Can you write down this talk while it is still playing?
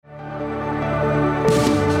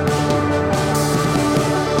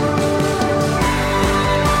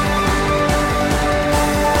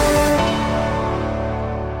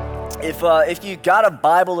If you got a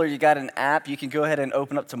Bible or you got an app, you can go ahead and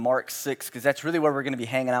open up to Mark 6, because that's really where we're going to be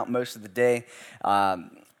hanging out most of the day.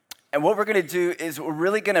 And what we're going to do is we're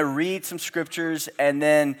really going to read some scriptures and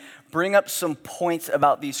then bring up some points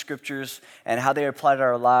about these scriptures and how they apply to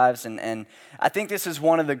our lives. And I think this is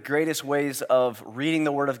one of the greatest ways of reading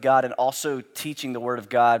the Word of God and also teaching the Word of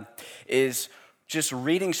God, is just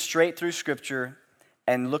reading straight through scripture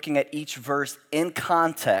and looking at each verse in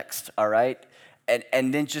context, all right?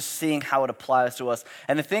 And then just seeing how it applies to us.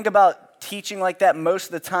 And the thing about teaching like that most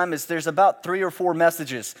of the time is there's about 3 or 4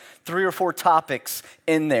 messages, 3 or 4 topics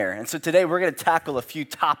in there. And so today we're going to tackle a few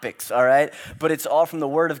topics, all right? But it's all from the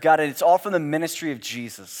Word of God, and it's all from the ministry of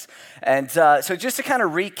Jesus. And so just to kind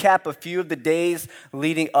of recap a few of the days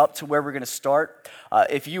leading up to where we're going to start,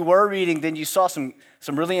 if you were reading, then you saw some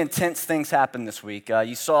really intense things happen this week.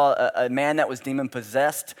 You saw a man that was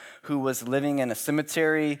demon-possessed who was living in a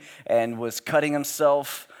cemetery and was cutting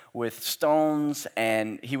himself with stones,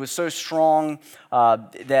 and he was so strong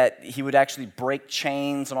that he would actually break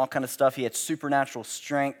chains and all kind of stuff. He had supernatural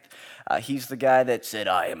strength. He's the guy that said,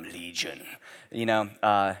 "I am Legion."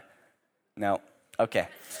 No, okay.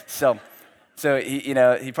 So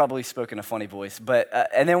he probably spoke in a funny voice. But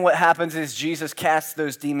and then what happens is Jesus casts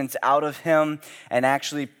those demons out of him and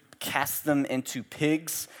actually casts them into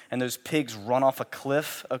pigs, and those pigs run off a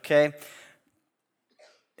cliff, okay?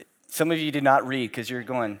 Some of you did not read because you're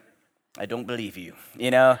going, "I don't believe you."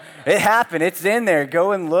 It happened. It's in there.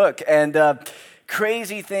 Go and look. And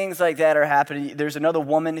crazy things like that are happening. There's another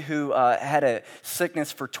woman who had a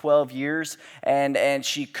sickness for 12 years, and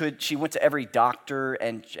she went to every doctor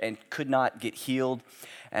and could not get healed.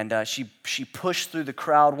 And she pushed through the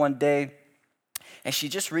crowd one day, and she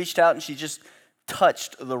just reached out and she just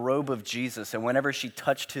touched the robe of Jesus. And whenever she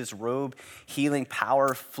touched his robe, healing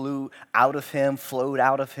power flowed out of him,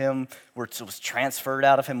 was transferred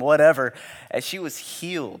out of him, whatever. And she was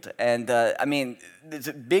healed. And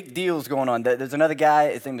there's big deals going on. There's another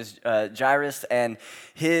guy, his name is Jairus, and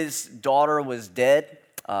his daughter was dead.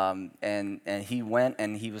 And he went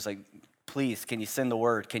and he was like, "Please, can you send the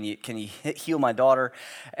word? Can you heal my daughter?"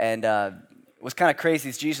 And what's kind of crazy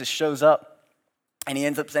is Jesus shows up and he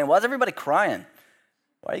ends up saying, "Why is everybody crying?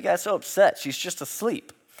 Why are you guys so upset? She's just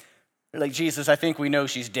asleep." They're like, "Jesus, I think we know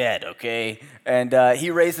she's dead, okay?" And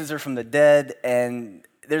he raises her from the dead, and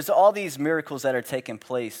there's all these miracles that are taking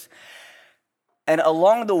place. And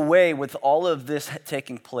along the way, with all of this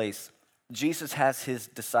taking place, Jesus has his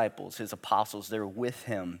disciples, his apostles, they're with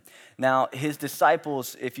him. Now, his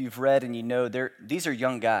disciples, if you've read and you know, these are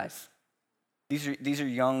young guys. These are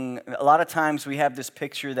young. A lot of times we have this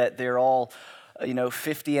picture that they're all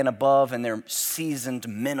 50 and above, and they're seasoned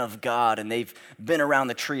men of God, and they've been around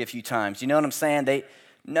the tree a few times. You know what I'm saying?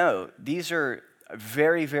 These are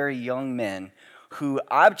very, very young men who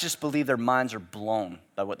I just believe their minds are blown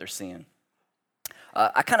by what they're seeing.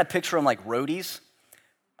 I kind of picture them like roadies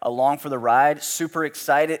along for the ride, super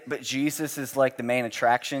excited, but Jesus is like the main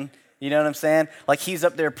attraction. You know what I'm saying? Like he's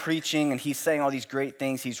up there preaching, and he's saying all these great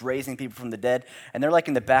things. He's raising people from the dead, and they're like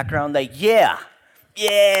in the background, like, yeah.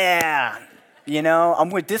 I'm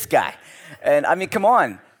with this guy. And I mean, come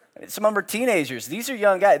on. Some of them are teenagers. These are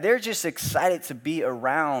young guys. They're just excited to be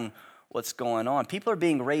around what's going on. People are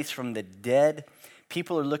being raised from the dead.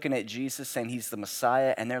 People are looking at Jesus saying he's the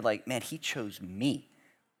Messiah, and they're like, "Man, he chose me.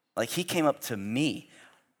 Like, he came up to me."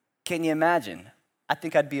 Can you imagine? I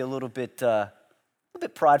think I'd be a little bit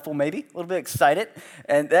prideful, maybe, a little bit excited.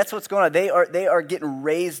 And that's what's going on. They are getting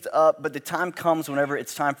raised up, but the time comes whenever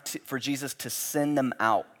it's time for Jesus to send them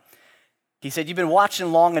out. He said, "You've been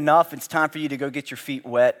watching long enough. It's time for you to go get your feet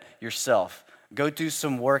wet yourself. Go do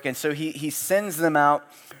some work." And so he sends them out.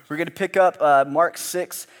 We're going to pick up Mark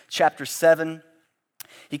 6, chapter 7.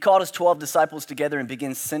 He called his 12 disciples together and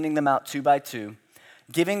began sending them out 2 by 2,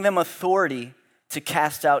 giving them authority to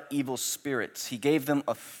cast out evil spirits. He gave them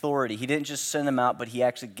authority. He didn't just send them out, but he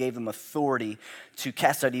actually gave them authority to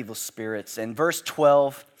cast out evil spirits. And verse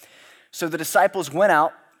 12, so the disciples went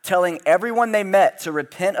out, telling everyone they met to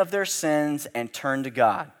repent of their sins and turn to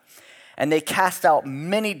God. And they cast out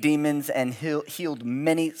many demons and healed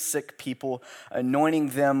many sick people, anointing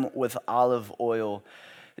them with olive oil.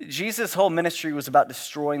 Jesus' whole ministry was about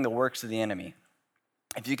destroying the works of the enemy.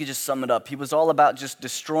 If you could just sum it up, he was all about just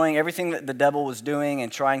destroying everything that the devil was doing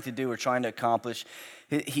and trying to do or trying to accomplish.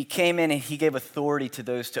 He came in and he gave authority to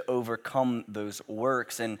those to overcome those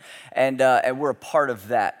works, and we're a part of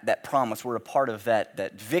that promise. We're a part of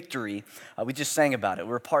that victory. We just sang about it.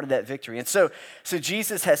 We're a part of that victory, and so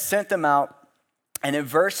Jesus has sent them out, And in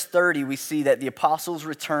verse 30, we see that the apostles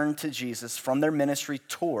returned to Jesus from their ministry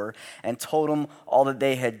tour and told him all that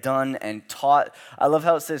they had done and taught. I love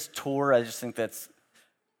how it says tour. I just think that's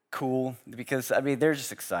cool because, I mean, they're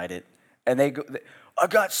just excited. And I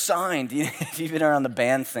got signed. Even around the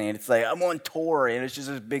band scene, it's like, I'm on tour, and it's just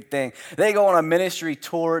this big thing. They go on a ministry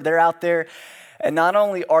tour. They're out there. And not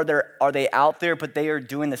only are they out there, but they are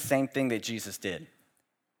doing the same thing that Jesus did.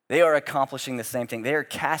 They are accomplishing the same thing. They are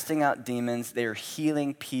casting out demons. They are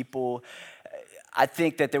healing people. I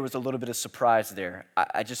think that there was a little bit of surprise there.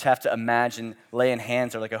 I just have to imagine laying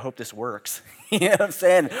hands are like, I hope this works. You know what I'm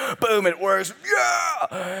saying? Boom, it works.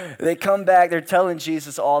 Yeah! They come back. They're telling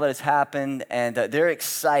Jesus all that has happened, and they're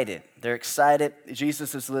excited. They're excited.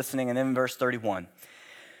 Jesus is listening, and then in verse 31,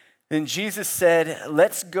 then Jesus said,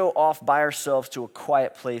 let's go off by ourselves to a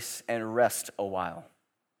quiet place and rest a while.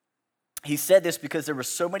 He said this because there were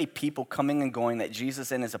so many people coming and going that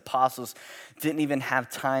Jesus and his apostles didn't even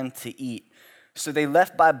have time to eat. So they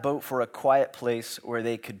left by boat for a quiet place where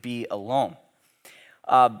they could be alone.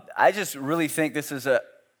 I just really think this is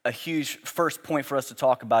a huge first point for us to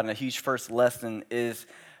talk about, and a huge first lesson is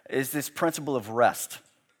this principle of rest.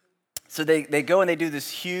 So they go and they do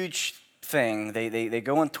this huge thing. They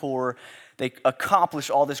go on tour. They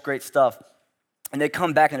accomplish all this great stuff. And they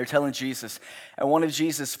come back and they're telling Jesus. And one of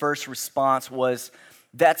Jesus' first response was,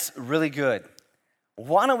 that's really good.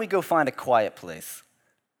 Why don't we go find a quiet place?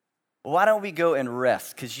 Why don't we go and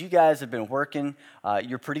rest? Because you guys have been working.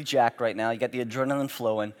 You're pretty jacked right now. You got the adrenaline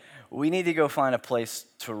flowing. We need to go find a place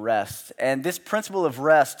to rest. And this principle of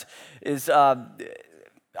rest is, I'm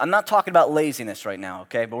not talking about laziness right now,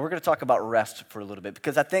 okay? But we're going to talk about rest for a little bit.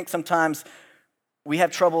 Because I think sometimes we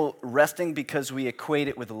have trouble resting because we equate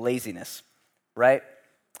it with laziness. Right?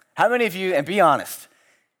 How many of you, and be honest,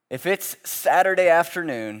 if it's Saturday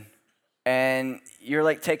afternoon and you're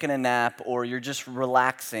like taking a nap or you're just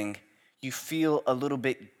relaxing, you feel a little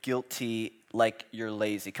bit guilty, like you're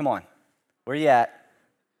lazy? Come on, where you at?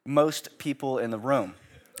 Most people in the room,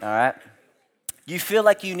 all right? You feel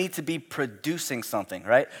like you need to be producing something,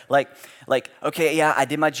 right? Like, okay, yeah, I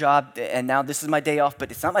did my job, and now this is my day off,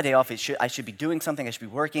 but it's not my day off. I should be doing something. I should be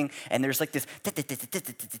working, and there's like this.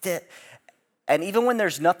 And even when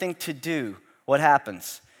there's nothing to do, what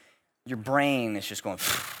happens? Your brain is just going,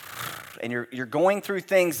 and you're going through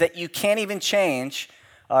things that you can't even change,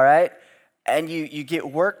 all right? And you get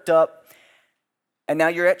worked up, and now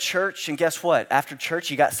you're at church, and guess what? After church,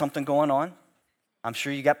 you got something going on. I'm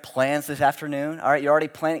sure you got plans this afternoon, all right? You're already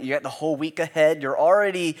planning. You got the whole week ahead. You're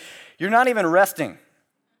not even resting.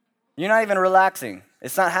 You're not even relaxing.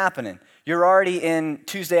 It's not happening. You're already in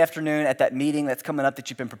Tuesday afternoon at that meeting that's coming up that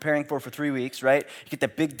you've been preparing for 3 weeks, right? You get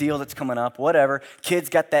that big deal that's coming up, whatever. Kids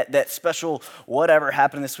got that special whatever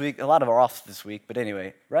happening this week. A lot of them are off this week, but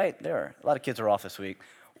anyway, right? There are. A lot of kids are off this week.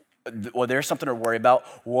 Well, there's something to worry about.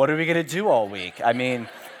 What are we going to do all week? I mean,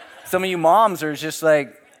 some of you moms are just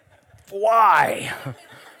like, why?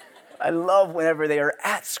 I love whenever they are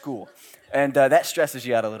at school. And that stresses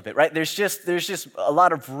you out a little bit, right? There's just a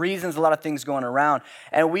lot of reasons, a lot of things going around,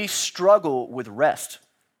 and we struggle with rest.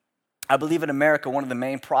 I believe in America, one of the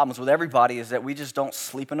main problems with everybody is that we just don't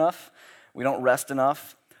sleep enough. We don't rest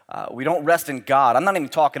enough. We don't rest in God. I'm not even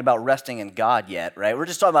talking about resting in God yet, right? We're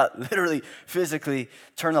just talking about literally, physically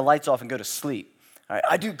turn the lights off and go to sleep. All right?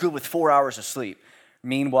 I do good with 4 hours of sleep.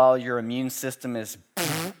 Meanwhile, your immune system is,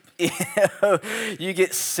 you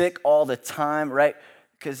get sick all the time, right?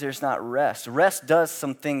 Because there's not rest. Rest does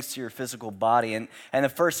some things to your physical body, and the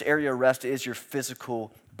first area of rest is your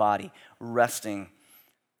physical body, resting.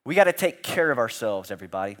 We got to take care of ourselves,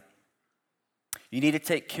 everybody. You need to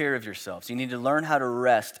take care of yourselves. You need to learn how to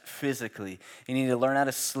rest physically. You need to learn how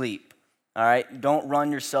to sleep, all right? Don't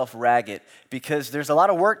run yourself ragged, because there's a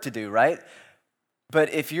lot of work to do, right?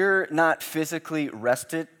 But if you're not physically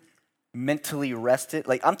rested, mentally rested,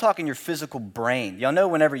 like I'm talking your physical brain. Y'all know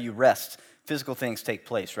whenever you rest, physical things take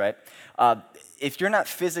place, right? If you're not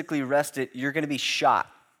physically rested, you're going to be shot.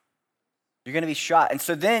 You're going to be shot. And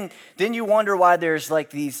so then you wonder why there's like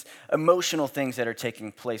these emotional things that are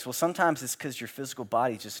taking place. Well, sometimes it's because your physical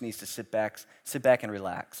body just needs to sit back and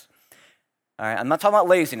relax. All right, I'm not talking about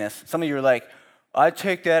laziness. Some of you are like, I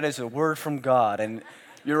take that as a word from God, and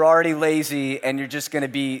you're already lazy, and you're just going to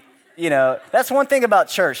be, that's one thing about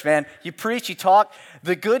church, man. You preach, you talk,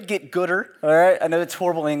 the good get gooder, all right? I know it's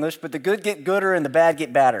horrible English, but the good get gooder and the bad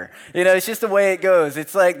get badder. It's just the way it goes.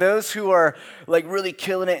 It's like those who are like really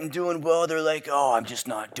killing it and doing well, they're like, oh, I'm just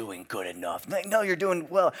not doing good enough. Like, no, you're doing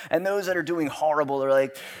well. And those that are doing horrible, they're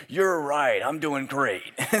like, you're right, I'm doing great.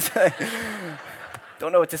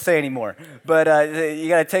 Don't know what to say anymore. But you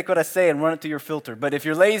got to take what I say and run it through your filter. But if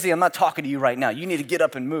you're lazy, I'm not talking to you right now. You need to get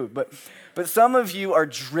up and move. But some of you are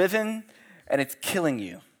driven and it's killing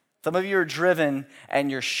you. Some of you are driven and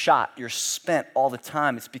you're shot. You're spent all the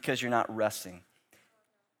time. It's because you're not resting.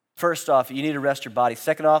 First off, you need to rest your body.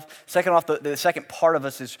 Second off, the second part of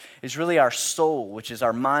us is really our soul, which is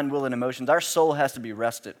our mind, will, and emotions. Our soul has to be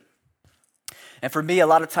rested. And for me, a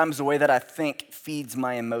lot of times the way that I think feeds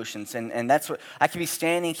my emotions. And that's what, I could be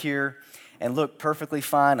standing here and look perfectly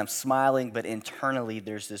fine. I'm smiling, but internally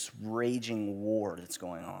there's this raging war that's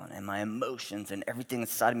going on. And my emotions and everything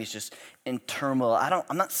inside of me is just in turmoil.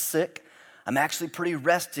 I'm not sick. I'm actually pretty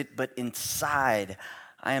rested, but inside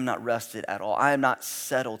I am not rested at all. I am not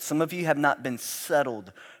settled. Some of you have not been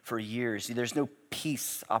settled for years. There's no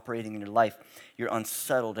peace operating in your life. You're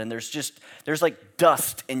unsettled, and there's like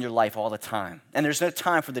dust in your life all the time. And there's no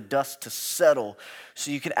time for the dust to settle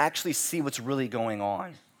so you can actually see what's really going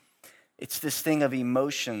on. It's this thing of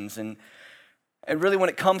emotions. And really when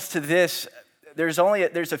it comes to this, there's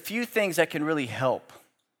a few things that can really help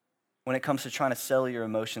when it comes to trying to settle your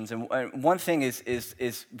emotions. And one thing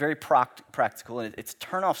is very practical, and it's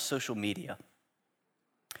turn off social media.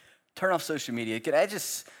 Turn off social media. Can I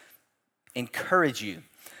just encourage you?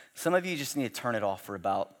 Some of you just need to turn it off for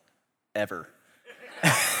about ever.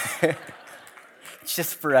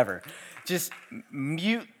 Just forever. Just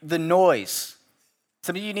mute the noise.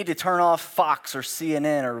 Some of you need to turn off Fox or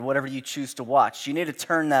CNN or whatever you choose to watch. You need to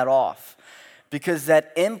turn that off because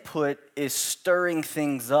that input is stirring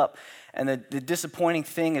things up. And the disappointing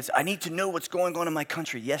thing is, I need to know what's going on in my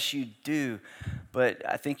country. Yes, you do. But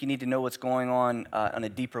I think you need to know what's going on a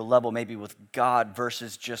deeper level, maybe with God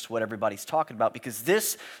versus just what everybody's talking about, because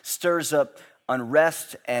this stirs up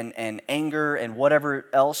unrest and anger and whatever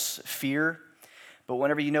else, fear. But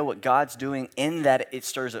whenever you know what God's doing in that, it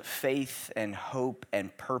stirs up faith and hope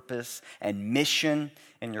and purpose and mission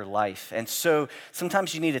in your life. And so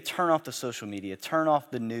sometimes you need to turn off the social media, turn off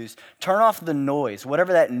the news, turn off the noise,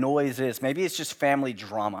 whatever that noise is. Maybe it's just family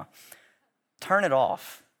drama. Turn it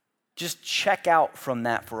off. Just check out from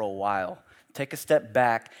that for a while. Take a step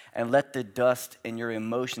back and let the dust in your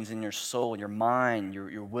emotions, in your soul, your mind,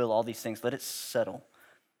 your will, all these things, let it settle.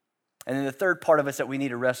 And then the third part of us that we need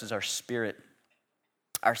to rest is our spirit.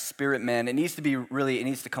 Our spirit, man, it needs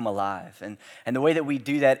to come alive. And the way that we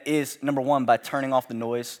do that is, number one, by turning off the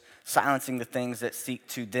noise, silencing the things that seek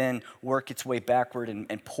to then work its way backward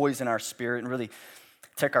and poison our spirit and really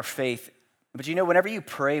take our faith. But you know, whenever you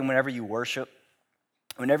pray and whenever you worship,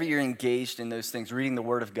 whenever you're engaged in those things, reading the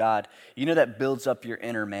Word of God, you know that builds up your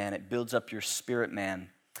inner man. It builds up your spirit,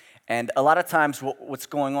 man. And a lot of times what's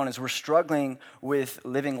going on is we're struggling with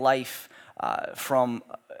living life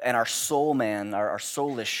and our soul, man, our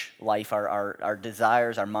soulish life, our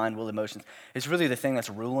desires, our mind, will, emotions, is really the thing that's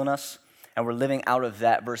ruling us. And we're living out of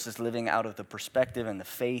that versus living out of the perspective and the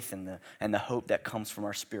faith and the hope that comes from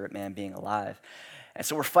our spirit, man, being alive. And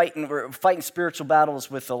so we're fighting spiritual battles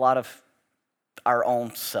with a lot of our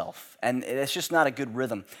own self. And it's just not a good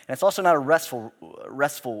rhythm. And it's also not a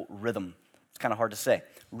restful rhythm. It's kind of hard to say.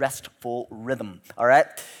 Restful rhythm, all right?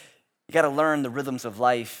 You got to learn the rhythms of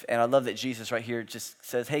life. And I love that Jesus right here just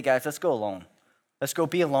says, hey, guys, let's go alone. Let's go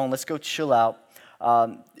be alone. Let's go chill out.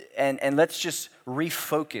 And let's just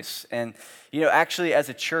refocus. And, you know, actually as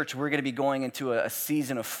a church, we're going to be going into a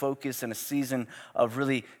season of focus and a season of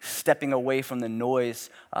really stepping away from the noise.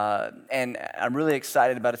 And I'm really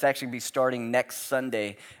excited about it. It's actually going to be starting next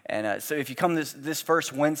Sunday. And so if you come this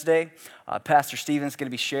first Wednesday, Pastor Stephen's going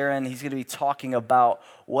to be sharing. He's going to be talking about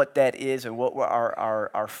what that is and what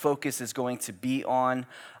our focus is going to be on.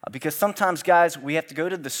 Because sometimes, guys, we have to go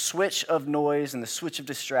to the switch of noise and the switch of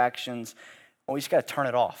distractions. Well, we just got to turn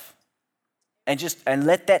it off and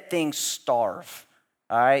let that thing starve.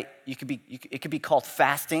 All right, it could be called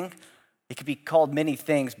fasting. It could be called many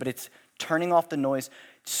things, but it's turning off the noise,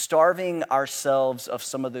 starving ourselves of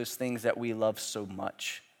some of those things that we love so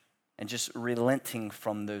much, and just relenting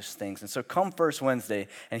from those things. And so, come first Wednesday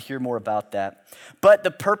and hear more about that. But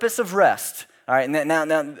the purpose of rest. All right,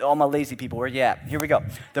 now, all my lazy people, where you at? Here we go.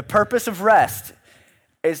 The purpose of rest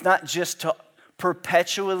is not just to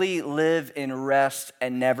perpetually live in rest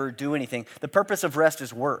and never do anything. The purpose of rest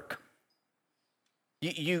is work.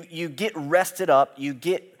 You get rested up, you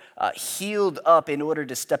get healed up in order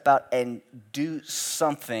to step out and do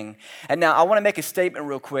something. And now I want to make a statement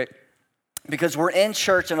real quick, because we're in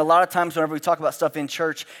church, and a lot of times whenever we talk about stuff in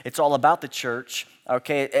church, it's all about the church,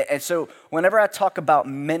 okay? And so whenever I talk about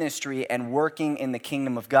ministry and working in the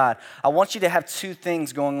kingdom of God, I want you to have two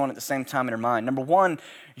things going on at the same time in your mind. Number one,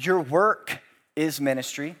 your work is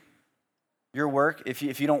ministry. Your work, if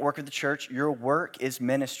you don't work at the church, your work is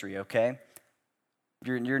ministry, okay?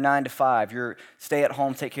 Your 9 to 5, your stay at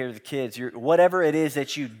home, take care of the kids, whatever it is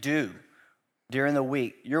that you do during the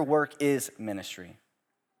week, your work is ministry,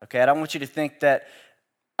 okay? I don't want you to think that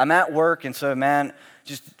I'm at work and so, man,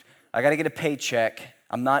 I got to get a paycheck.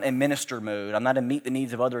 I'm not in minister mode. I'm not in meet the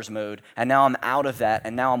needs of others mode. And now I'm out of that.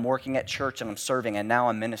 And now I'm working at church and I'm serving. And now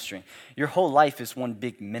I'm ministering. Your whole life is one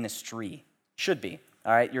big ministry. Should be.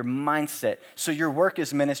 All right. Your mindset. So your work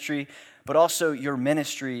is ministry, but also your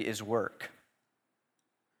ministry is work.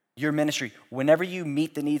 Your ministry. Whenever you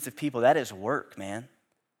meet the needs of people, that is work, man.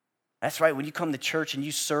 That's right. When you come to church and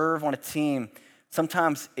you serve on a team,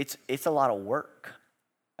 sometimes it's a lot of work.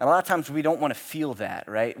 And a lot of times we don't want to feel that,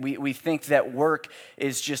 right? We think that work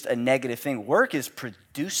is just a negative thing. Work is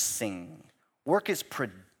producing. Work is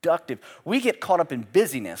productive. We get caught up in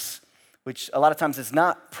busyness, which a lot of times is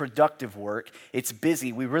not productive work. It's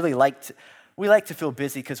busy. We like to feel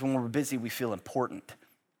busy because when we're busy, we feel important.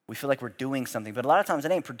 We feel like we're doing something. But a lot of times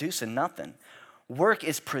it ain't producing nothing. Work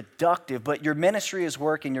is productive, but your ministry is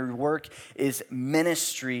work and your work is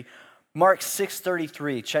ministry. Mark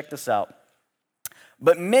 6:33, check this out.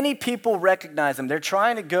 But many people recognize them. They're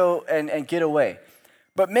trying to go and get away.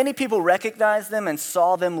 But many people recognized them and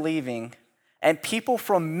saw them leaving. And people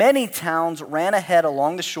from many towns ran ahead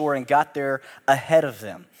along the shore and got there ahead of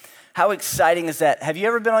them. How exciting is that? Have you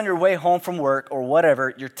ever been on your way home from work or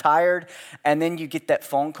whatever, you're tired, and then you get that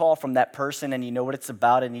phone call from that person and you know what it's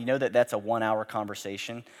about and you know that that's a 1-hour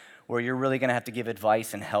conversation where you're really gonna have to give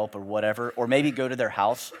advice and help or whatever, or maybe go to their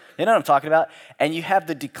house. You know what I'm talking about? And you have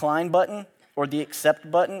the decline button or the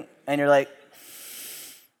accept button, and you're like,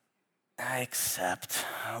 I accept,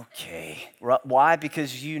 okay. Why?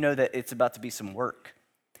 Because you know that it's about to be some work.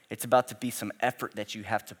 It's about to be some effort that you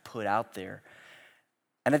have to put out there.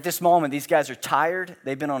 And at this moment, these guys are tired.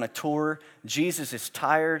 They've been on a tour. Jesus is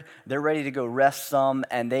tired. They're ready to go rest some,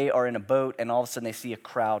 and they are in a boat, and all of a sudden they see a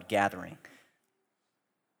crowd gathering.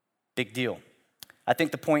 Big deal. I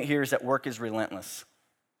think the point here is that work is relentless.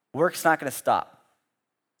 Work's not gonna stop.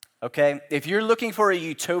 Okay, if you're looking for a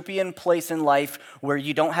utopian place in life where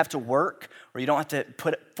you don't have to work, or you don't have to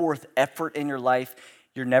put forth effort in your life,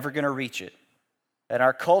 you're never gonna reach it. In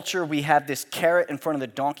our culture, we have this carrot in front of the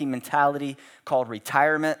donkey mentality called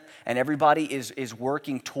retirement, and everybody is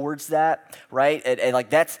working towards that, right? And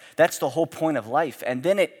like that's the whole point of life. And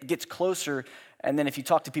then it gets closer, and then if you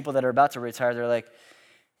talk to people that are about to retire, they're like,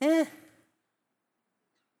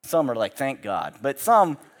 Some are like, thank God. But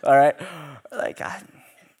some, all right, like,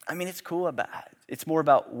 I mean, it's cool about it. It's more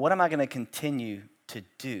about what am I going to continue to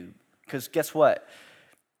do? Because guess what?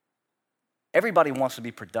 Everybody wants to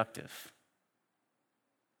be productive.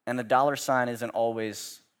 And the dollar sign isn't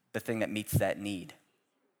always the thing that meets that need.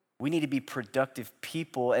 We need to be productive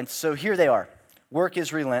people. And so here they are. Work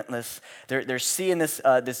is relentless. They're seeing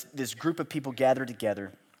this group of people gathered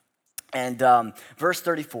together. And verse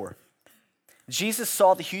 34, Jesus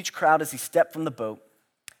saw the huge crowd as he stepped from the boat.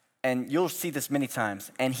 And you'll see this many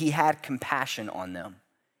times. And he had compassion on them.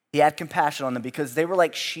 He had compassion on them because they were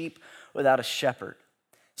like sheep without a shepherd.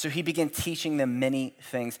 So he began teaching them many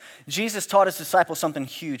things. Jesus taught his disciples something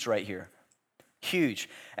huge right here. Huge.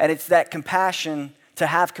 And it's that compassion, to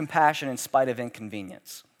have compassion in spite of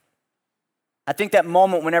inconvenience. I think that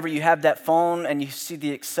moment whenever you have that phone and you see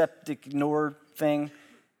the accept, ignore thing,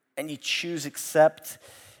 and you choose accept,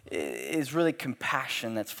 is really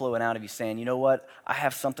compassion that's flowing out of you saying, you know what, I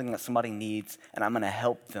have something that somebody needs and I'm gonna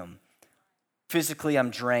help them. Physically, I'm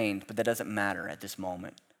drained, but that doesn't matter at this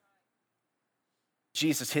moment.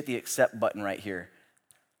 Jesus hit the accept button right here.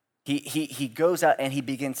 He goes out and he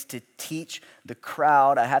begins to teach the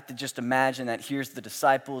crowd. I have to just imagine that here's the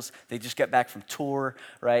disciples. They just got back from tour,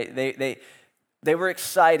 right? They were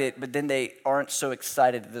excited, but then they aren't so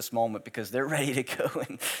excited at this moment because they're ready to go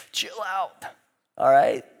and chill out, all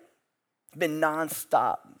right? Been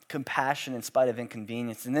nonstop compassion in spite of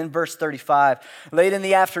inconvenience. And then verse 35, late in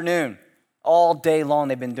the afternoon, all day long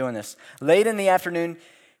they've been doing this. Late in the afternoon,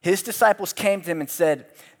 his disciples came to him and said,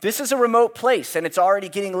 this is a remote place and it's already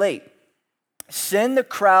getting late. Send the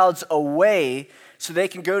crowds away so they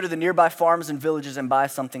can go to the nearby farms and villages and buy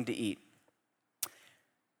something to eat.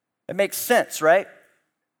 It makes sense, right?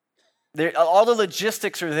 All the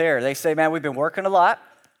logistics are there. They say, man, we've been working a lot.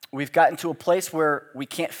 We've gotten to a place where we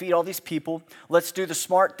can't feed all these people. Let's do the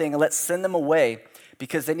smart thing and let's send them away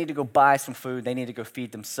because they need to go buy some food. They need to go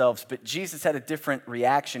feed themselves. But Jesus had a different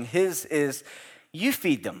reaction. His is, you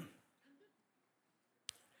feed them.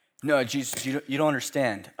 No, Jesus, you don't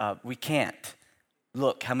understand. We can't.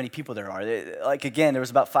 Look how many people there are. Like, again, there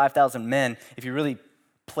was about 5,000 men. If you really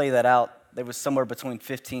play that out, there was somewhere between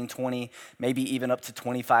 15, 20, maybe even up to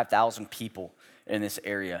 25,000 people in this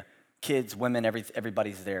area. Kids, women,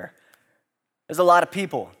 everybody's there. There's a lot of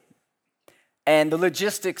people. And the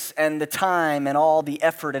logistics and the time and all the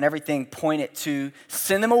effort and everything pointed to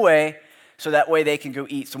send them away so that way they can go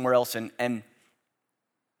eat somewhere else and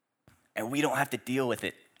we don't have to deal with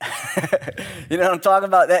it. You know what I'm talking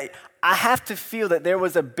about? That I have to feel that there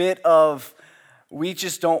was a bit of, we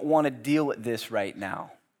just don't want to deal with this right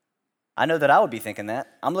now. I know that I would be thinking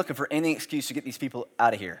that. I'm looking for any excuse to get these people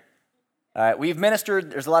out of here. All right, we've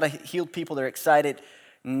ministered. There's a lot of healed people. They're excited.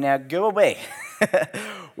 Now go away.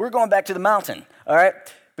 We're going back to the mountain, all right?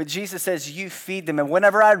 But Jesus says, you feed them. And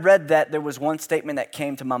whenever I read that, there was one statement that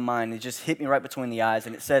came to my mind. It just hit me right between the eyes.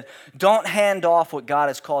 And it said, don't hand off what God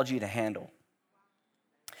has called you to handle.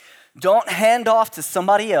 Don't hand off to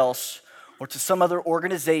somebody else or to some other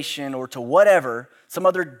organization or to whatever, some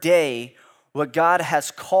other day, what God has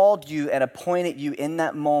called you and appointed you in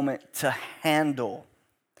that moment to handle.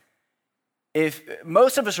 If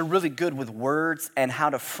most of us are really good with words and how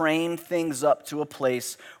to frame things up to a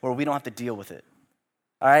place where we don't have to deal with it.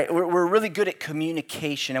 All right, we're really good at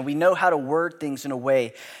communication, and we know how to word things in a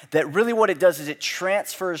way that really what it does is it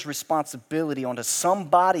transfers responsibility onto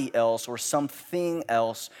somebody else or something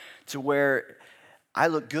else to where I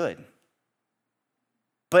look good.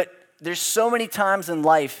 But there's so many times in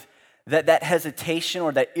life that hesitation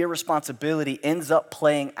or that irresponsibility ends up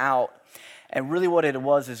playing out. And really what it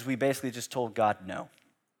was is we basically just told God no.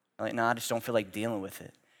 Like, no, I just don't feel like dealing with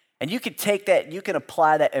it. And you could take that, you can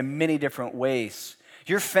apply that in many different ways.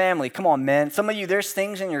 Your family, come on, men. Some of you, there's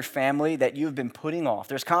things in your family that you've been putting off.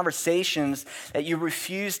 There's conversations that you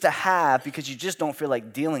refuse to have because you just don't feel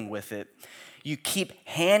like dealing with it. You keep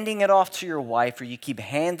handing it off to your wife, or you keep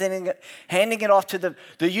handing it off to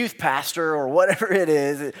the youth pastor or whatever it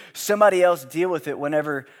is. Somebody else deal with it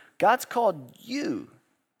whenever God's called you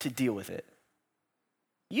to deal with it.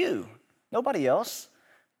 You, nobody else.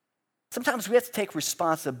 Sometimes we have to take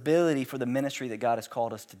responsibility for the ministry that God has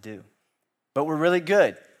called us to do. But we're really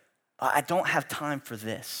good. I don't have time for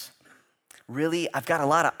this. Really, I've got a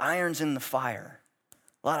lot of irons in the fire.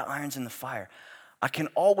 A lot of irons in the fire. I can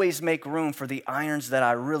always make room for the irons that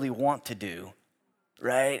I really want to do,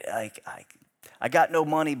 right? Like I got no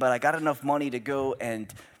money, but I got enough money to go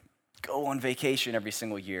on vacation every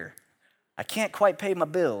single year. I can't quite pay my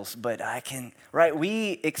bills, but I can, right?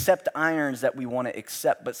 We accept irons that we want to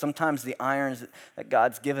accept, but sometimes the irons that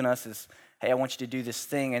God's given us is, hey, I want you to do this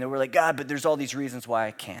thing. And we're like, God, but there's all these reasons why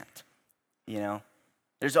I can't, you know?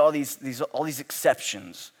 There's all these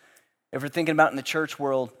exceptions. If we're thinking about in the church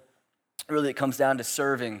world, really it comes down to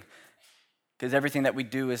serving, because everything that we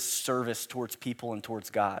do is service towards people and towards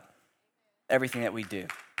God. Everything that we do.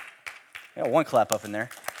 Yeah, one clap up in there.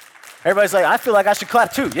 Everybody's like, I feel like I should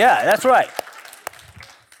clap too. Yeah, that's right.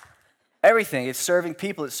 Everything, it's serving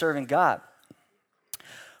people, it's serving God.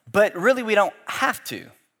 But really we don't have to.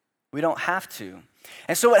 We don't have to.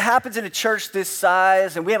 And so what happens in a church this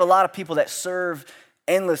size, and we have a lot of people that serve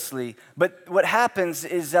endlessly, but what happens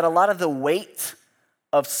is that a lot of the weight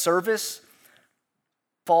of service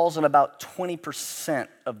falls on about 20%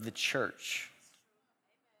 of the church.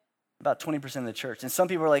 About 20% of the church. And some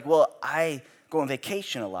people are like, well, I go on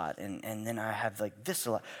vacation a lot, and then I have like this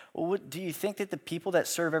a lot. Well, do you think that the people that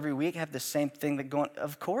serve every week have the same thing that go on?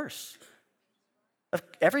 Of course.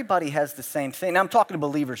 Everybody has the same thing. Now, I'm talking to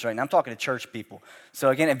believers right now. I'm talking to church people. So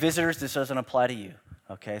again, and visitors, this doesn't apply to you.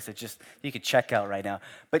 Okay, so just, you could check out right now.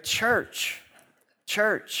 But church,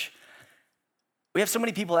 we have so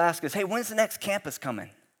many people ask us, hey, when's the next campus coming?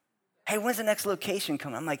 Hey, when's the next location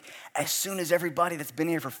coming? I'm like, as soon as everybody that's been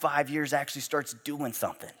here for 5 years actually starts doing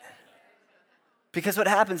something. Because what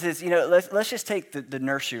happens is, you know, let's just take the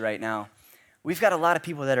nursery right now. We've got a lot of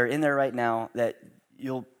people that are in there right now that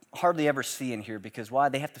you'll hardly ever see in here, because why?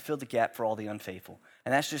 They have to fill the gap for all the unfaithful.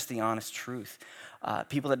 And that's just the honest truth.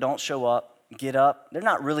 People that don't show up, get up. They're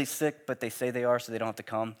not really sick, but they say they are, so they don't have to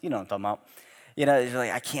come. You know what I'm talking about. You know, they're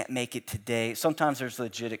like, I can't make it today. Sometimes there's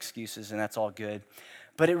legit excuses, and that's all good.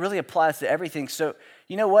 But it really applies to everything. So,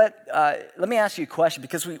 you know what? Let me ask you a question,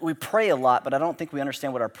 because we pray a lot, but I don't think we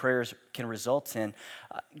understand what our prayers can result in.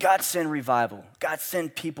 God, send revival. God,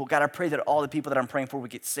 send people. God, I pray that all the people that I'm praying for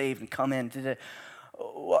would get saved and come in.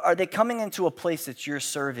 Are they coming into a place that you're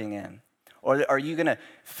serving in? Or are you going to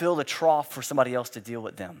fill the trough for somebody else to deal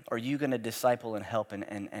with them? Are you going to disciple and help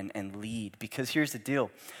and lead? Because here's the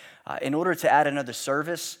deal. In order to add another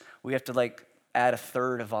service, we have to add a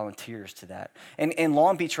third of volunteers to that. And in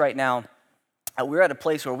Long Beach right now, we're at a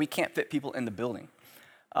place where we can't fit people in the building.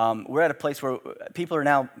 We're at a place where people are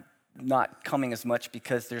now not coming as much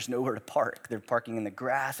because there's nowhere to park. They're parking in the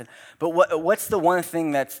grass. But what's the one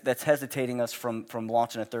thing that's hesitating us from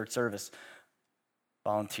launching a third service?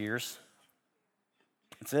 Volunteers.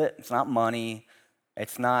 That's it. It's not money.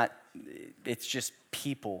 It's just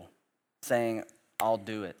people saying, I'll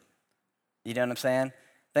do it. You know what I'm saying?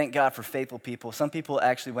 Thank God for faithful people. Some people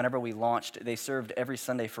actually, whenever we launched, they served every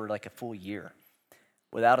Sunday for like a full year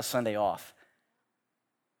without a Sunday off.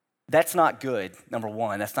 That's not good, number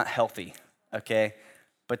one. That's not healthy, okay?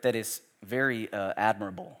 But that is very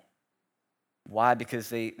admirable. Why? Because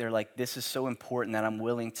they're like, this is so important that I'm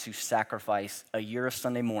willing to sacrifice a year of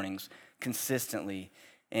Sunday mornings consistently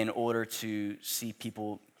in order to see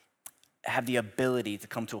people have the ability to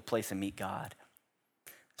come to a place and meet God.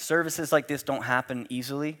 Services like this don't happen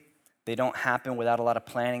easily. They don't happen without a lot of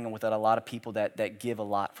planning and without a lot of people that give a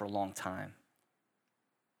lot for a long time.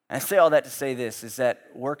 And I say all that to say this, is that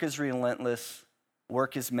work is relentless,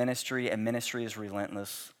 work is ministry, and ministry is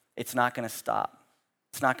relentless. It's not going to stop.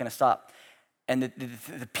 It's not going to stop. And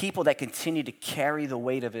the people that continue to carry the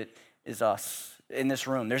weight of it is us in this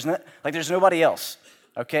room. There's nobody else,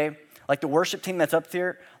 okay? Like the worship team that's up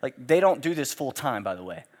there, like they don't do this full time, by the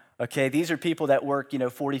way. Okay, these are people that work,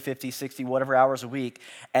 40, 50, 60, whatever hours a week,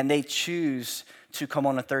 and they choose to come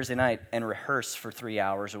on a Thursday night and rehearse for 3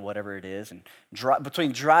 hours or whatever it is, and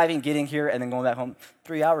between driving, getting here, and then going back home,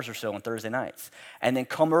 3 hours or so on Thursday nights. And then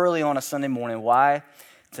come early on a Sunday morning. Why?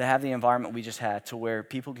 To have the environment we just had, to where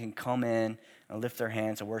people can come in and lift their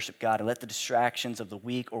hands and worship God and let the distractions of the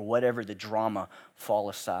week or whatever the drama fall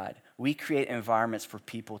aside. We create environments for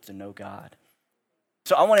people to know God.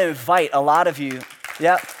 So I want to invite a lot of you,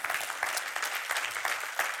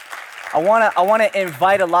 I want to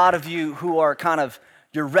invite a lot of you who are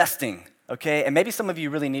you're resting, okay? And maybe some of you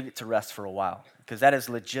really needed to rest for a while, because that is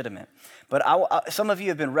legitimate. But some of you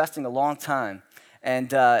have been resting a long time,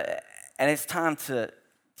 and it's time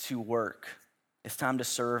to work. It's time to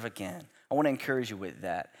serve again. I want to encourage you with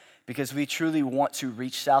that, because we truly want to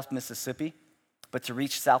reach South Mississippi, but to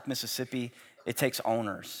reach South Mississippi, it takes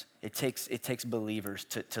owners. It takes believers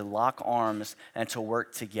to lock arms and to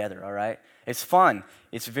work together, all right? It's fun.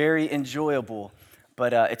 It's very enjoyable,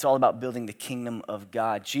 but it's all about building the kingdom of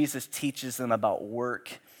God. Jesus teaches them about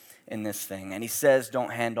work in this thing, and he says,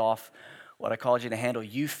 don't hand off what I called you to handle.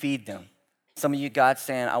 You feed them. Some of you, God's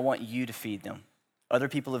saying, I want you to feed them. Other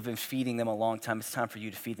people have been feeding them a long time. It's time for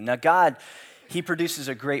you to feed them. Now, God, he produces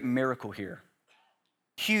a great miracle here.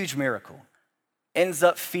 Huge miracle. Ends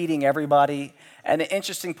up feeding everybody. And the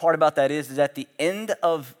interesting part about that is at the end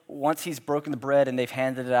of, once he's broken the bread and they've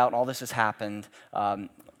handed it out and all this has happened, I'm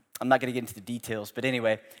not going to get into the details, but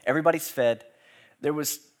anyway, everybody's fed. There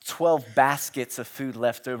was 12 baskets of food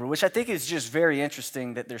left over, which I think is just very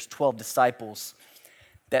interesting that there's 12 disciples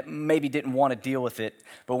that maybe didn't want to deal with it,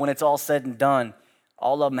 but when it's all said and done,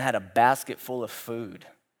 all of them had a basket full of food.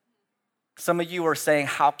 Some of you are saying,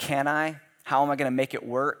 how can I? How am I going to make it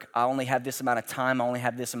work? I only have this amount of time. I only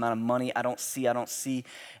have this amount of money. I don't see.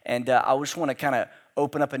 And I just want to kind of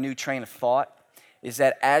open up a new train of thought, is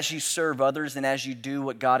that as you serve others and as you do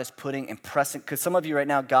what God is putting and pressing, because some of you right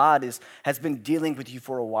now, God has been dealing with you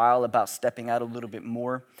for a while about stepping out a little bit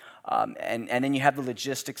more. And then you have the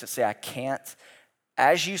logistics that say, I can't.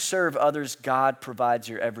 As you serve others, God provides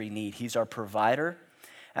your every need. He's our provider.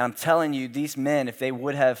 And I'm telling you, these men, if they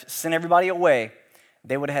would have sent everybody away,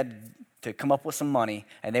 they would have had to come up with some money,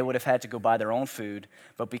 and they would have had to go buy their own food.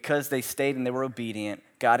 But because they stayed and they were obedient,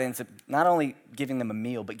 God ends up not only giving them a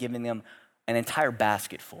meal, but giving them an entire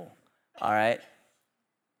basket full, all right?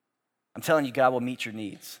 I'm telling you, God will meet your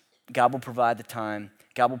needs. God will provide the time.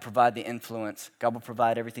 God will provide the influence. God will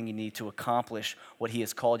provide everything you need to accomplish what he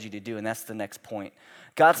has called you to do, and that's the next point.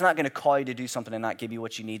 God's not going to call you to do something and not give you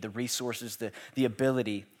what you need, the resources, the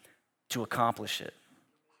ability to accomplish it.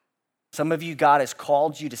 Some of you, God has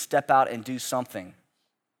called you to step out and do something.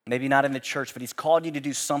 Maybe not in the church, but he's called you to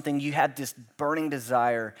do something. You have this burning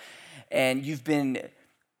desire, and you've been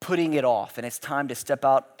putting it off, and it's time to step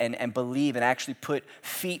out and believe and actually put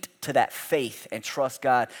feet to that faith and trust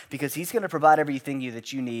God, because he's going to provide everything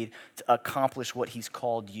that you need to accomplish what he's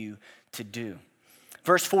called you to do.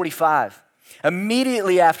 Verse 45,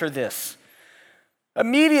 immediately after this,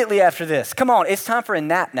 come on, it's time for a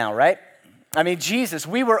nap now, right? I mean, Jesus,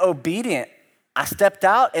 we were obedient. I stepped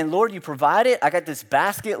out and Lord, you provided. I got this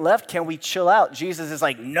basket left. Can we chill out? Jesus is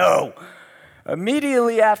like, no.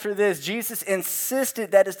 Immediately after this, Jesus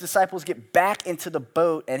insisted that his disciples get back into the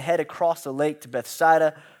boat and head across the lake to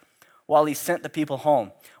Bethsaida while he sent the people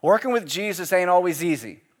home. Working with Jesus ain't always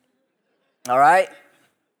easy. All right?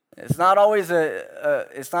 It's not always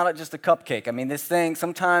it's not just a cupcake. I mean, this thing,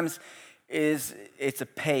 sometimes it's a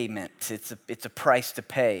payment. It's a price to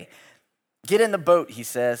pay. Get in the boat, he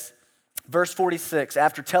says. Verse 46,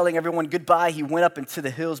 after telling everyone goodbye, he went up into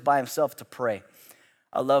the hills by himself to pray.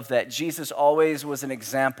 I love that. Jesus always was an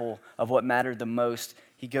example of what mattered the most.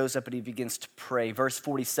 He goes up and he begins to pray. Verse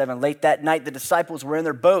 47, late that night, the disciples were in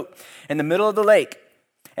their boat in the middle of the lake,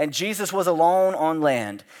 and Jesus was alone on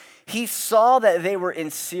land. He saw that they were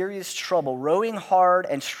in serious trouble, rowing hard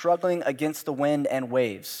and struggling against the wind and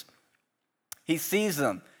waves. He sees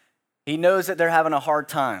them. He knows that they're having a hard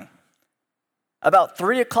time. About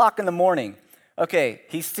 3 o'clock in the morning, okay,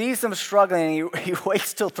 he sees them struggling and he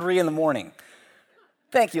waits till 3 in the morning.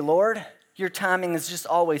 Thank you, Lord. Your timing is just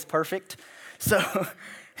always perfect. So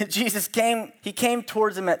Jesus came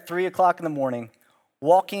towards him at 3 o'clock in the morning,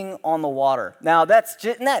 walking on the water. Now,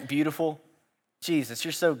 isn't that beautiful? Jesus,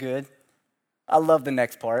 you're so good. I love the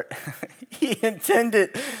next part. He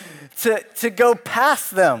intended to go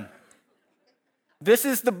past them. This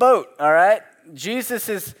is the boat, all right? Jesus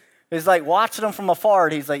is like watching them from afar,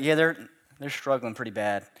 and he's like, yeah, they're struggling pretty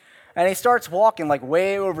bad. And he starts walking like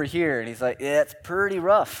way over here, and he's like, yeah, it's pretty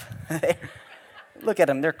rough. Look at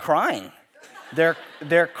them, they're crying.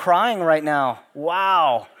 They're crying right now.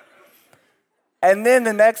 Wow. And then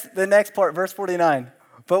the next part, verse 49.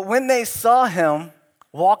 But when they saw him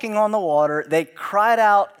walking on the water, they cried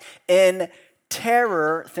out in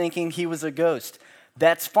terror, thinking he was a ghost.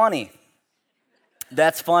 That's funny.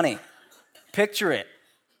 That's funny. Picture it.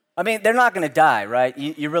 I mean, they're not going to die, right?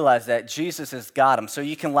 You realize that. Jesus has got them, so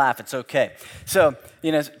you can laugh. It's okay. So,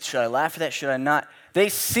 should I laugh at that? Should I not? They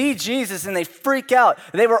see Jesus and they freak out.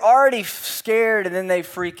 They were already scared, and then they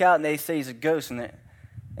freak out and they say he's a ghost, and they're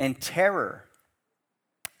in terror.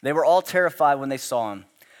 They were all terrified when they saw him.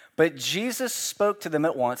 But Jesus spoke to them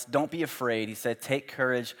at once. Don't be afraid. He said, take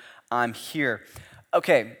courage. I'm here.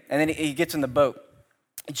 Okay, and then he gets in the boat.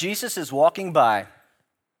 Jesus is walking by.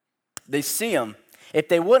 They see him. If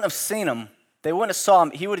they wouldn't have seen him, they wouldn't have saw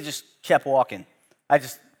him, he would have just kept walking. I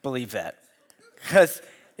just believe that. Because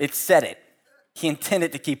it said it. He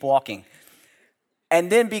intended to keep walking. And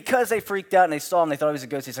then because they freaked out and they saw him, they thought he was a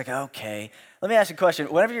ghost, he's like, okay. Let me ask you a question.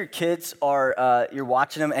 Whenever your kids are, you're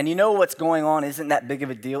watching them, and you know what's going on isn't that big of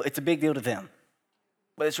a deal, it's a big deal to them.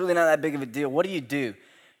 But it's really not that big of a deal. What do?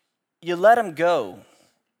 You let them go.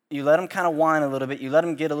 You let them kind of whine a little bit. You let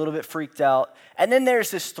them get a little bit freaked out. And then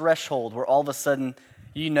there's this threshold where all of a sudden,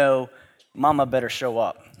 mama better show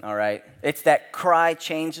up, all right? It's that cry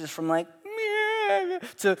changes from like,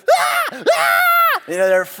 to,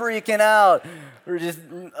 they're freaking out.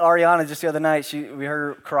 Ariana, just the other night, we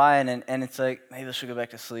heard her crying, and it's like, maybe she'll go back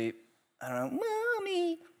to sleep. I don't know,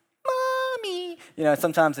 mommy.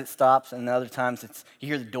 Sometimes it stops, and other times you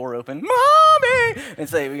hear the door open, mommy, and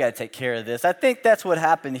say, we got to take care of this. I think that's what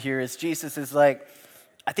happened here is Jesus is like,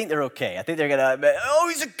 I think they're okay. I think they're going to,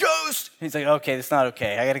 he's a ghost. He's like, okay, that's not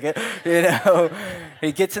okay. I got to get,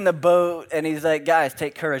 He gets in the boat, and he's like, guys,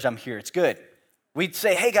 take courage. I'm here. It's good. We'd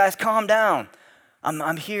say, hey, guys, calm down.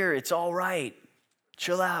 I'm here. It's all right.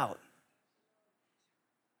 Chill out.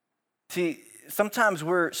 See, sometimes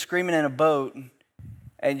we're screaming in a boat,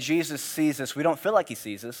 and Jesus sees us. We don't feel like he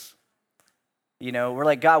sees us. We're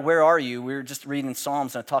like, God, where are you? We were just reading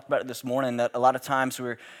Psalms, and I talked about it this morning, that a lot of times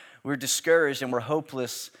we're discouraged and we're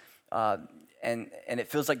hopeless, and it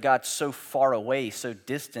feels like God's so far away, so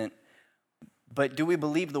distant. But do we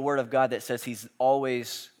believe the word of God that says he's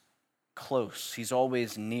always close? He's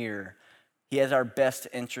always near. He has our best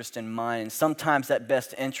interest in mind. And sometimes that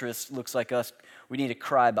best interest looks like us. We need to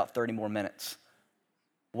cry about 30 more minutes.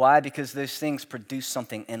 Why? Because those things produce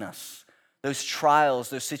something in us. Those trials,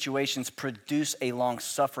 those situations produce a long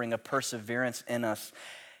suffering, a perseverance in us.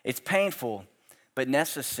 It's painful, but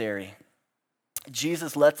necessary.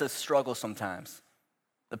 Jesus lets us struggle sometimes.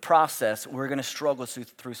 The process, we're going to struggle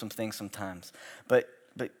through some things sometimes. But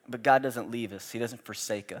God doesn't leave us. He doesn't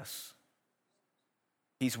forsake us.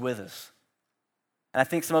 He's with us. And I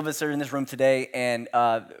think some of us are in this room today, and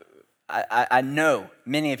I know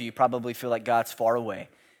many of you probably feel like God's far away.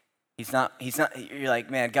 He's not, you're like,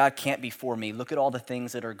 man, God can't be for me. Look at all the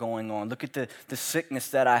things that are going on. Look at the sickness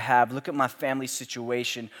that I have. Look at my family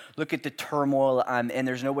situation. Look at the turmoil I'm in.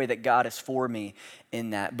 There's no way that God is for me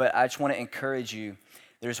in that. But I just want to encourage you.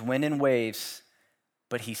 There's wind and waves,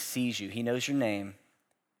 but he sees you. He knows your name,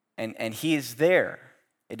 and he is there.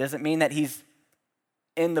 It doesn't mean that he's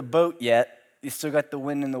in the boat yet. You still got the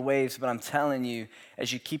wind and the waves, but I'm telling you,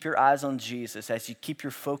 as you keep your eyes on Jesus, as you keep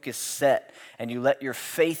your focus set, and you let your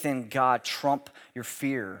faith in God trump your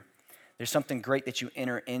fear, there's something great that you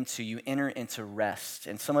enter into. You enter into rest,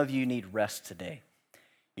 and some of you need rest today.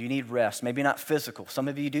 You need rest, maybe not physical. Some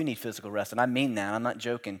of you do need physical rest, and I mean that. I'm not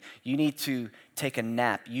joking. You need to take a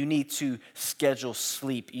nap. You need to schedule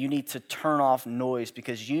sleep. You need to turn off noise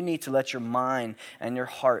because you need to let your mind and your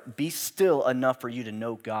heart be still enough for you to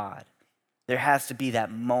know God. There has to be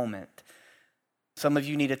that moment. Some of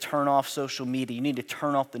you need to turn off social media. You need to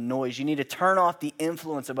turn off the noise. You need to turn off the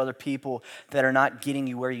influence of other people that are not getting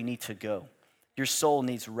you where you need to go. Your soul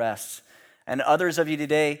needs rest. And others of you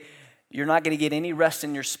today, you're not going to get any rest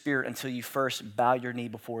in your spirit until you first bow your knee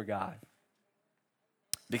before God.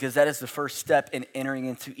 Because that is the first step in entering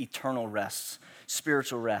into eternal rest,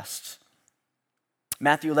 spiritual rest.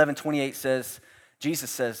 Matthew 11:28 says,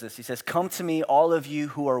 Jesus says this. He says, "Come to me, all of you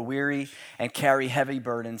who are weary and carry heavy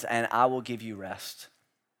burdens, and I will give you rest."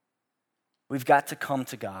 We've got to come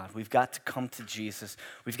to God. We've got to come to Jesus.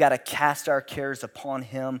 We've got to cast our cares upon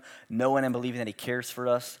him, knowing and believing that he cares for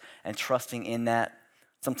us and trusting in that.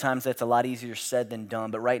 Sometimes that's a lot easier said than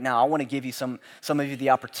done. But right now, I want to give you some of you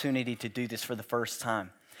the opportunity to do this for the first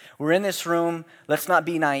time. We're in this room. Let's not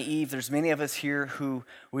be naive. There's many of us here who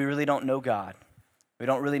we really don't know God. We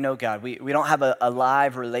don't really know God. We don't have a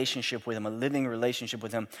live relationship with him, a living relationship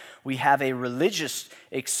with him. We have a religious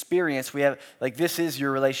experience. We have, like, this is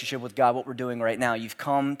your relationship with God, what we're doing right now. You've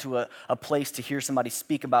come to a place to hear somebody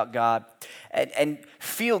speak about God and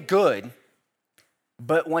feel good,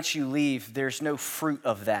 but once you leave, there's no fruit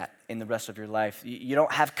of that in the rest of your life. You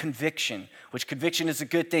don't have conviction, which conviction is a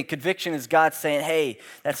good thing. Conviction is God saying, hey,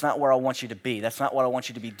 that's not where I want you to be. That's not what I want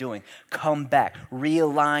you to be doing. Come back.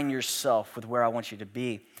 Realign yourself with where I want you to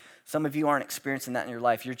be. Some of you aren't experiencing that in your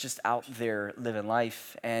life. You're just out there living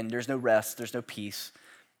life, and there's no rest, there's no peace.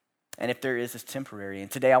 And if there is, it's temporary. And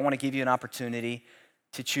today I want to give you an opportunity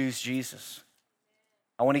to choose Jesus.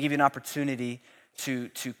 I want to give you an opportunity to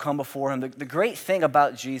come before him. The great thing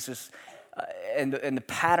about Jesus and the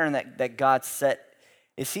pattern that God set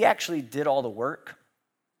is he actually did all the work.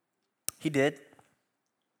 He did.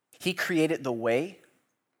 He created the way,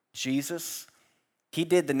 Jesus. He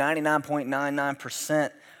did the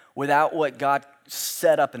 99.99% without what God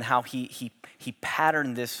set up and how he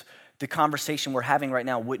patterned this. The conversation we're having right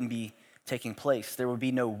now wouldn't be taking place. There would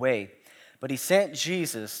be no way. But he sent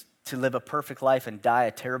Jesus to live a perfect life and die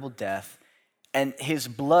a terrible death. And his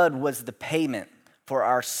blood was the payment for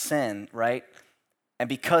our sin, right? And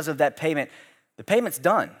because of that payment, the payment's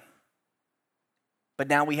done. But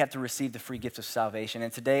now we have to receive the free gift of salvation.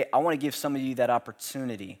 And today, I want to give some of you that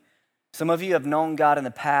opportunity. Some of you have known God in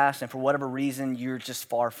the past, and for whatever reason, you're just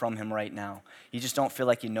far from him right now. You just don't feel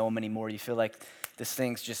like you know him anymore. You feel like this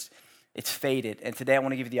thing's just, it's faded. And today, I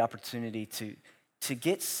want to give you the opportunity to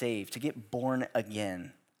get saved, to get born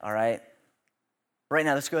again, all right? Right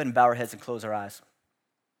now, let's go ahead and bow our heads and close our eyes.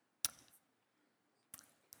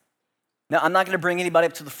 Now, I'm not going to bring anybody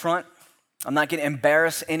up to the front. I'm not going to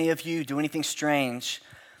embarrass any of you, do anything strange.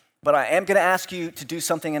 But I am going to ask you to do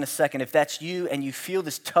something in a second. If that's you and you feel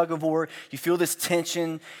this tug of war, you feel this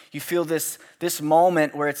tension, you feel this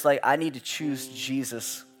moment where it's like, I need to choose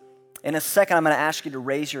Jesus. In a second, I'm going to ask you to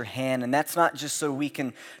raise your hand. And that's not just so we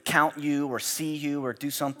can count you or see you or do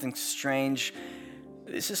something strange.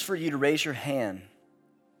 This is for you to raise your hand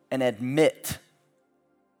and admit,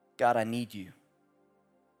 God, I need you.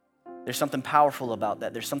 There's something powerful about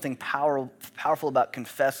that. There's something powerful about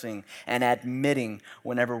confessing and admitting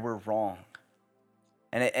whenever we're wrong.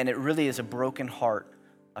 And it really is a broken heart,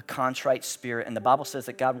 a contrite spirit, and the Bible says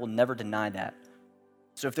that God will never deny that.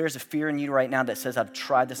 So if there's a fear in you right now that says, I've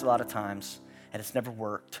tried this a lot of times and it's never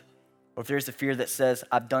worked, or if there's a fear that says,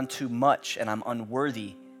 I've done too much and I'm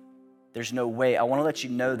unworthy, there's no way. I want to let you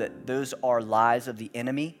know that those are lies of the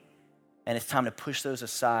enemy, and it's time to push those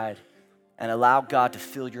aside and allow God to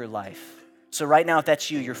fill your life. So right now, if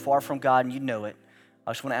that's you, you're far from God and you know it,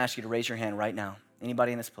 I just want to ask you to raise your hand right now.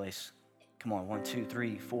 Anybody in this place? Come on, 1, 2,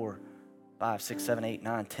 3, 4, 5, 6, 7, 8,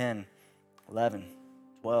 9, 10, 11,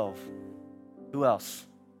 12. Who else?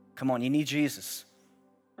 Come on, you need Jesus.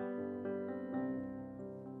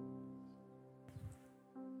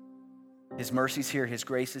 His mercy's here, his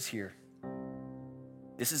grace is here.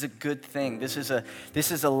 This is a good thing. This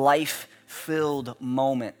is a life-filled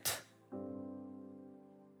moment.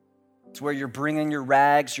 It's where you're bringing your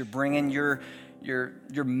rags, you're bringing your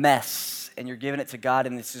mess, and you're giving it to God,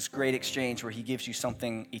 and it's this great exchange where he gives you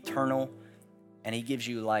something eternal, and he gives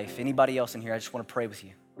you life. Anybody else in here? I just want to pray with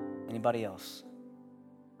you. Anybody else?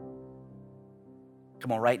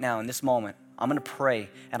 Come on, right now, in this moment, I'm going to pray,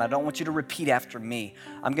 and I don't want you to repeat after me.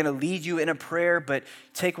 I'm going to lead you in a prayer, but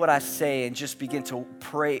take what I say and just begin to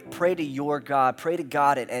pray to your God, pray to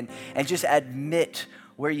God, and just admit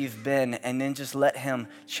where you've been and then just let him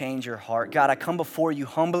change your heart. God, I come before you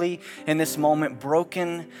humbly in this moment,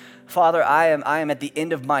 broken. Father, I am at the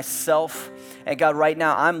end of myself. And God, right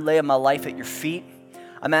now, I'm laying my life at your feet.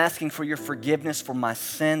 I'm asking for your forgiveness for my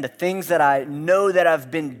sin, the things that I know that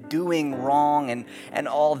I've been doing wrong and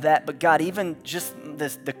all that. But God, even just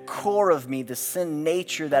the core of me, the sin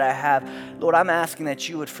nature that I have, Lord, I'm asking that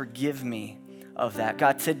you would forgive me of that.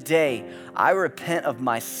 God, today, I repent of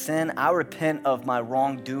my sin. I repent of my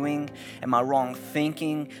wrongdoing and my wrong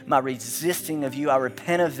thinking, my resisting of you. I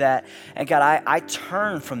repent of that. And God, I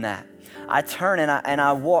turn from that. I turn and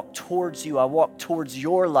I walk towards you. I walk towards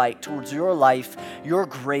your light, towards your life, your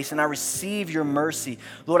grace, and I receive your mercy.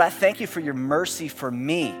 Lord, I thank you for your mercy for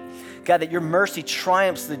me. God, that your mercy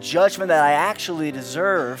triumphs the judgment that I actually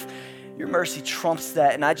deserve. Your mercy trumps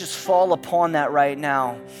that, and I just fall upon that right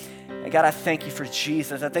now. And God, I thank you for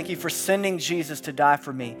Jesus. I thank you for sending Jesus to die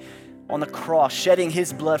for me on the cross, shedding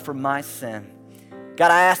his blood for my sin. God,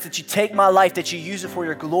 I ask that you take my life, that you use it for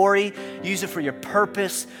your glory, use it for your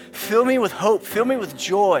purpose. Fill me with hope, fill me with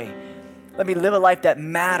joy. Let me live a life that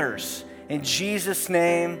matters. In Jesus'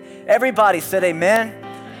 name, everybody said amen.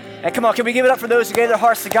 And come on, can we give it up for those who gave their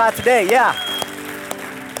hearts to God today? Yeah.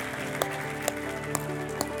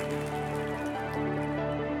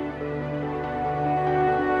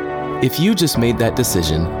 If you just made that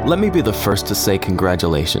decision, let me be the first to say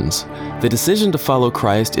congratulations. The decision to follow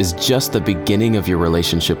Christ is just the beginning of your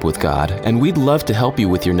relationship with God, and we'd love to help you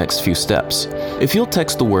with your next few steps. If you'll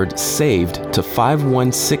text the word SAVED to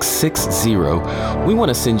 51660, we want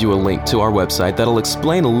to send you a link to our website that'll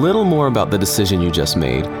explain a little more about the decision you just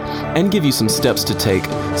made and give you some steps to take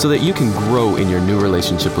so that you can grow in your new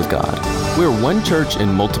relationship with God. We're one church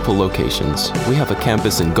in multiple locations. We have a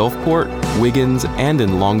campus in Gulfport, Wiggins, and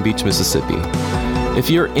in Long Beach, Mississippi. If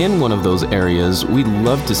you're in one of those areas, we'd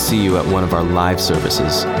love to see you at one of our live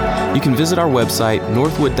services. You can visit our website,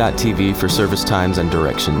 northwood.tv, for service times and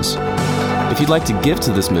directions. If you'd like to give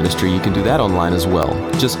to this ministry, you can do that online as well.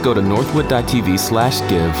 Just go to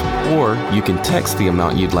northwood.tv/give, or you can text the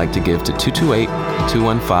amount you'd like to give to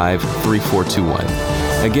 228-215-3421.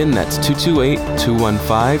 Again, that's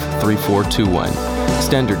 228-215-3421.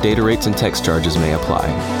 Standard data rates and text charges may apply.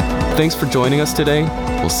 Thanks for joining us today.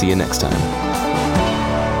 We'll see you next time.